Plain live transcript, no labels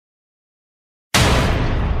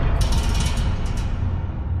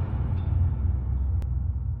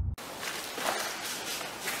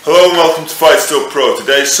Hello and welcome to Fight Still Pro.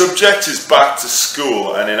 Today's subject is back to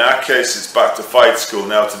school, and in our case it's back to fight school.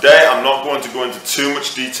 Now today I'm not going to go into too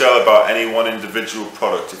much detail about any one individual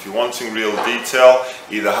product. If you're wanting real detail,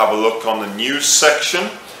 either have a look on the news section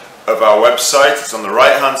of our website. It's on the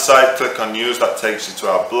right hand side, click on news, that takes you to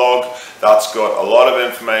our blog. That's got a lot of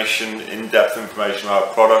information, in-depth information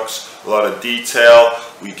about products, a lot of detail.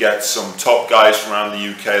 We get some top guys from around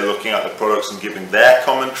the UK looking at the products and giving their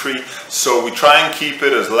commentary. So we try and keep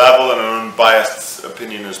it as level and an unbiased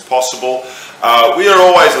opinion as possible. We are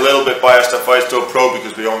always a little bit biased at Fight Still Pro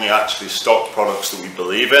because we only actually stock products that we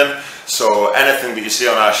believe in. So anything that you see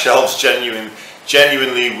on our shelves,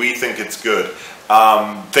 genuinely we think it's good.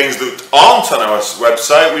 Things that aren't on our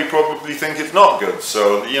website, we probably think it's not good.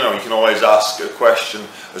 So, you know, you can always ask a question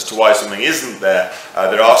as to why something isn't there.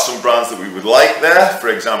 There are some brands that we would like there. For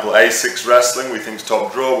example, A6 Wrestling, we think is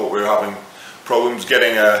top draw, but we're having problems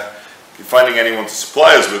finding anyone to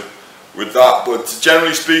supply us with that. But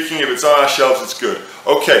generally speaking, if it's on our shelves, it's good.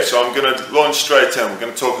 Okay, so I'm going to launch straight in. We're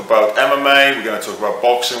going to talk about MMA, we're going to talk about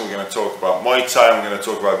boxing, we're going to talk about Muay Thai, and we're going to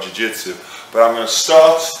talk about Jiu-Jitsu. But I'm going to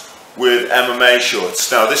start with MMA shorts.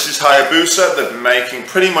 Now this is Hayabusa. They've been making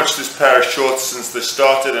pretty much this pair of shorts since they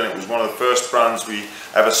started, and it was one of the first brands we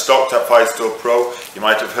ever stocked at Fight Still Pro. You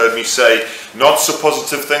might have heard me say not so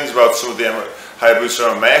positive things about some of the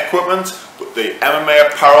Hayabusa MMA equipment, but the MMA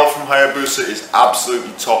apparel from Hayabusa is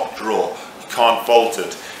absolutely top draw. You can't fault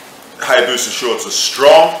it. Hayabusa shorts are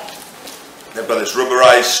strong. They've got this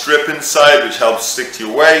rubberized strip inside which helps stick to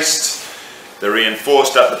your waist. They're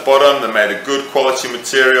reinforced at the bottom, they're made of good quality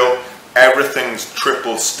material, everything's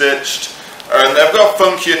triple stitched, and they've got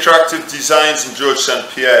funky, attractive designs, and George St.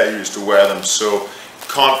 Pierre used to wear them, so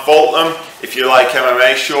can't fault them. If you like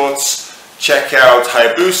MMA shorts, check out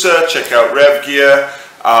Hayabusa, check out Rev Gear,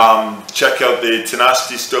 check out the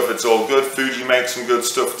Tenacity stuff, it's all good. Fuji makes some good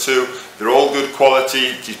stuff too. They're all good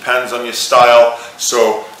quality, depends on your style.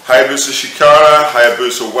 So Hayabusa Shikara,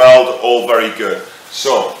 Hayabusa Weld, all very good.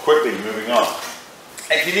 So, quickly moving on.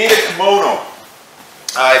 If you need a kimono,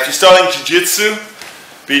 if you're starting Jiu-Jitsu,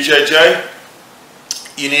 BJJ,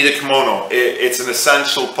 you need a kimono. It's an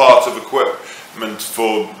essential part of equipment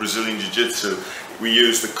for Brazilian Jiu-Jitsu. We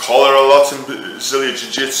use the collar a lot in Brazilian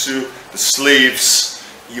Jiu-Jitsu, the sleeves.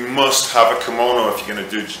 You must have a kimono if you're going to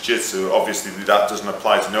do Jiu-Jitsu. Obviously that doesn't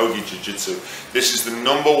apply to Nogi Jiu-Jitsu. This is the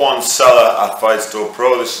 #1 seller at Fight Still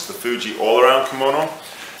Pro. This is the Fuji all-around kimono.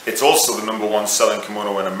 It's also the #1 selling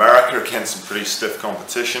kimono in America against some pretty stiff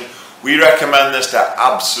competition. We recommend this to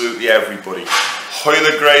absolutely everybody.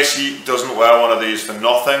 Royler Gracie doesn't wear one of these for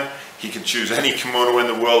nothing. He can choose any kimono in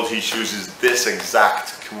the world, he chooses this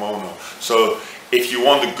exact kimono. So if you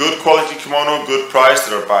want a good quality kimono, good price,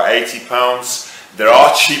 they're about £80. There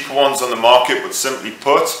are cheaper ones on the market, but simply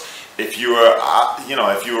put, if you were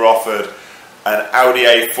offered an Audi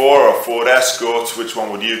A4 or a Ford Escort, which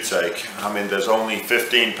one would you take? I mean, there's only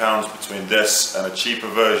 £15 between this and a cheaper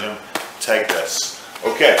version. Take this.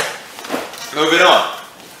 Okay, moving on.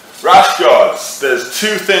 Rash guards. There's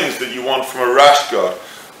two things that you want from a rash guard.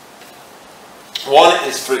 One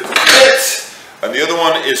is for it to fit, and the other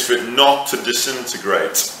one is for it not to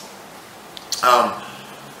disintegrate.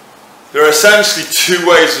 There are essentially two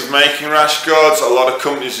ways of making rash guards. A lot of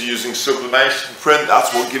companies are using sublimation print.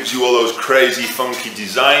 That's what gives you all those crazy funky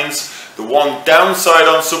designs. The one downside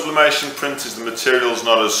on sublimation print is the material's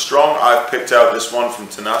not as strong. I've picked out this one from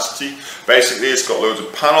Tenacity. Basically it's got loads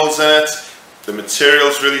of panels in it. The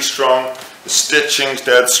material's really strong. The stitching's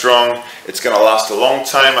dead strong. It's going to last a long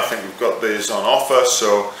time. I think we've got these on offer,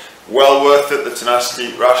 so well worth it, the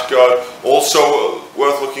Tenacity rash guard. Also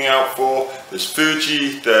worth looking out for, there's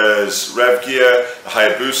Fuji, there's Rev Gear, the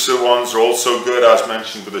Hayabusa ones are also good, as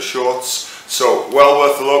mentioned with the shorts. So well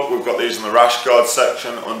worth a look. We've got these in the rash guard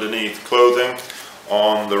section underneath clothing.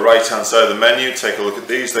 On the right hand side of the menu, take a look at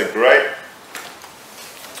these, they're great.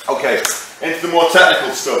 Okay, into the more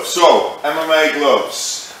technical stuff. So, MMA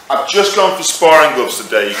gloves. I've just gone for sparring gloves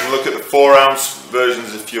today. You can look at the 4-ounce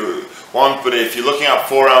versions if you want, but if you're looking at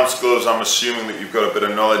 4-ounce gloves, I'm assuming that you've got a bit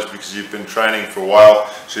of knowledge because you've been training for a while,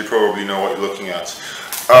 so you probably know what you're looking at.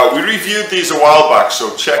 We reviewed these a while back,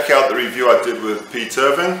 so check out the review I did with Pete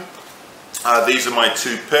Irving. These are my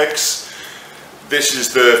two picks. This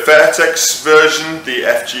is the Fairtex version, the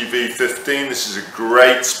FGV 15. This is a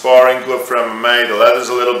great sparring glove for MMA. The leather's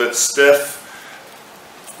a little bit stiff,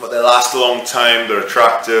 but they last a long time, they're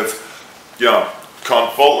attractive. You know,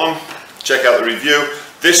 can't fault them. Check out the review.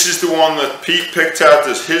 This is the one that Pete picked out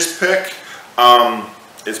as his pick.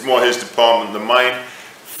 It's more his department than mine.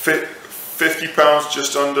 £50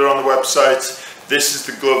 just under on the website. This is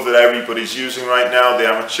the glove that everybody's using right now, the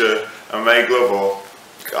amateur MMA glove, or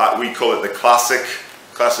we call it the classic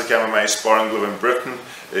MMA sparring glove in Britain.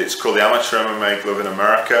 It's called the amateur MMA glove in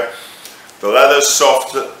America. The leather's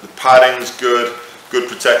soft, the padding's good, good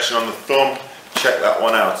protection on the thumb. Check that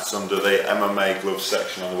one out, it's under the MMA Gloves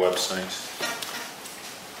section on the website.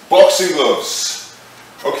 Boxing gloves.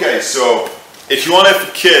 Okay, so if you want it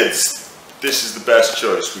for kids, this is the best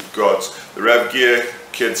choice. We've got the Rev Gear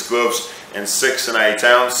kids gloves in 6 and 8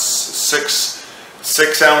 ounce.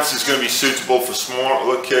 6 ounce is going to be suitable for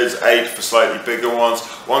smaller kids, 8 for slightly bigger ones.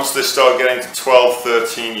 Once they start getting to 12,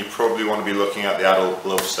 13, you probably want to be looking at the adult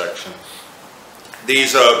glove section.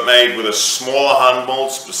 These are made with a smaller hand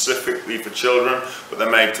mold specifically for children, but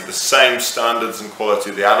they're made to the same standards and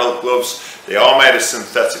quality of the adult gloves. They are made of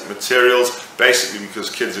synthetic materials, basically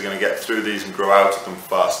because kids are going to get through these and grow out of them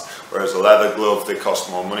fast. Whereas a leather glove, they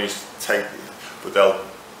cost more money to take, but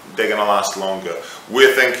they're going to last longer.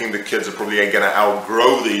 We're thinking the kids are probably going to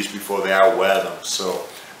outgrow these before they outwear them. So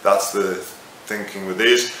that's the thinking with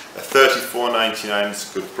these. They're $34.99,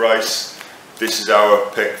 it's a good price. This is our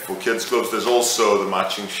pick for kids gloves. There's also the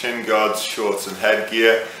matching shin guards, shorts and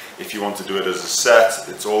headgear. If you want to do it as a set,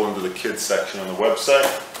 it's all under the kids section on the website.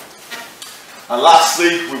 And lastly,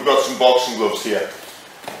 we've got some boxing gloves here.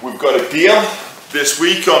 We've got a deal this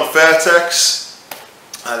week on Fairtex.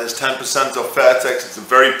 There's 10% off Fairtex. It's a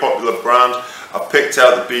very popular brand. I've picked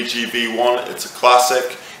out the BJJ one. It's a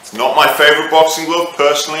classic. It's not my favorite boxing glove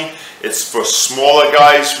personally. It's for smaller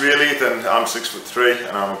guys really. I'm 6'3"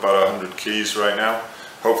 and I'm about 100 keys right now.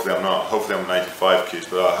 Hopefully I'm not. Hopefully I'm 95 keys,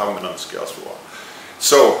 but I haven't been on the scales for a while.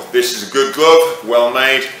 So this is a good glove, well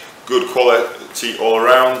made, good quality all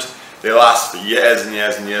around. They last for years and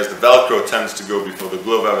years and years. The Velcro tends to go before the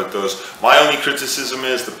glove ever does. My only criticism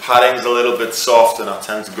is the padding's a little bit soft and I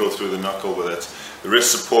tend to go through the knuckle with it. The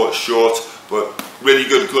wrist support's short, but really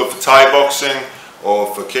good glove for Thai boxing or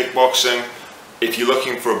for kickboxing. If you're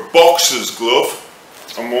looking for a boxer's glove,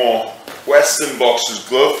 a more Western boxer's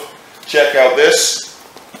glove, check out this.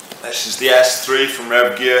 This is the S3 from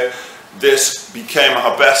Rev Gear. This became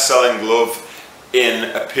our best-selling glove in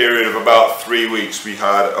a period of about 3 weeks. We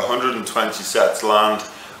had 120 sets land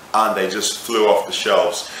and they just flew off the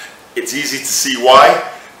shelves. It's easy to see why.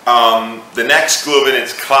 The next glove in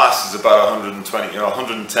its class is about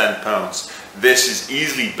 110 pounds. This is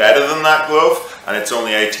easily better than that glove and it's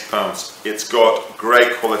only 80 pounds. It's got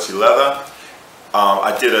great quality leather.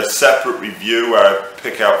 I did a separate review where I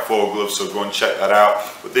pick out 4 gloves, so go and check that out.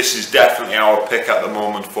 But this is definitely our pick at the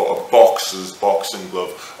moment for a boxer's boxing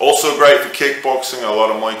glove. Also great for kickboxing. A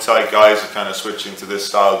lot of Muay Thai guys are kind of switching to this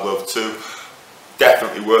style glove too.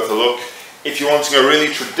 Definitely worth a look. If you're wanting a really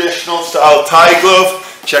traditional style Thai glove,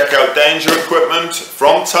 check out Danger Equipment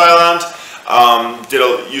from Thailand.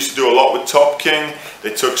 Used to do a lot with Top King.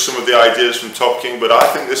 They took some of the ideas from Top King, but I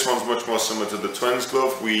think this one's much more similar to the Twins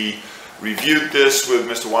glove. We reviewed this with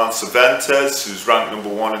Mr. Juan Cervantes, who's ranked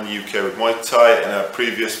 #1 in the UK with Muay Thai in a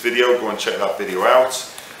previous video. Go and check that video out.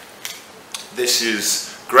 This is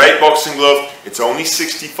great boxing glove. It's only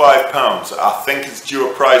 65 pounds. I think it's due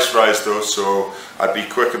a price rise though, so I'd be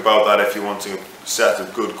quick about that if you're wanting a set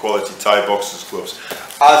of good quality Thai boxers gloves.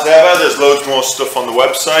 As ever, there's loads more stuff on the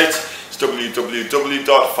website.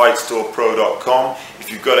 www.fightstorepro.com.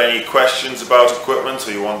 If you've got any questions about equipment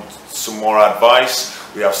or you want some more advice,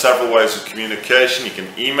 we have several ways of communication. You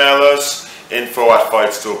can email us,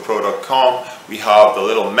 info@fightstorepro.com. We have the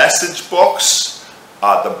little message box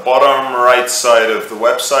at the bottom right side of the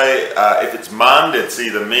website. If it's manned, it's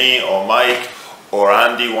either me or Mike or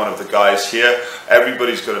Andy, one of the guys here.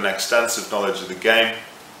 Everybody's got an extensive knowledge of the game.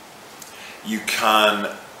 You can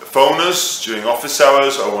phone us during office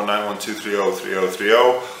hours,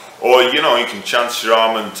 01912303030, or you can chance your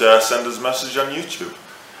arm and send us a message on YouTube.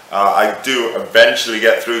 I do eventually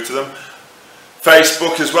get through to them.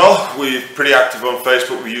 Facebook as well, we're pretty active on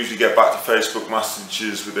Facebook. We usually get back to Facebook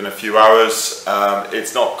messages within a few hours.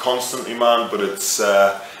 It's not constantly manned, but it's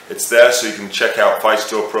there, so you can check out Fight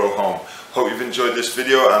Store Pro Home. Hope you've enjoyed this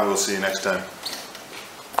video and we'll see you next time.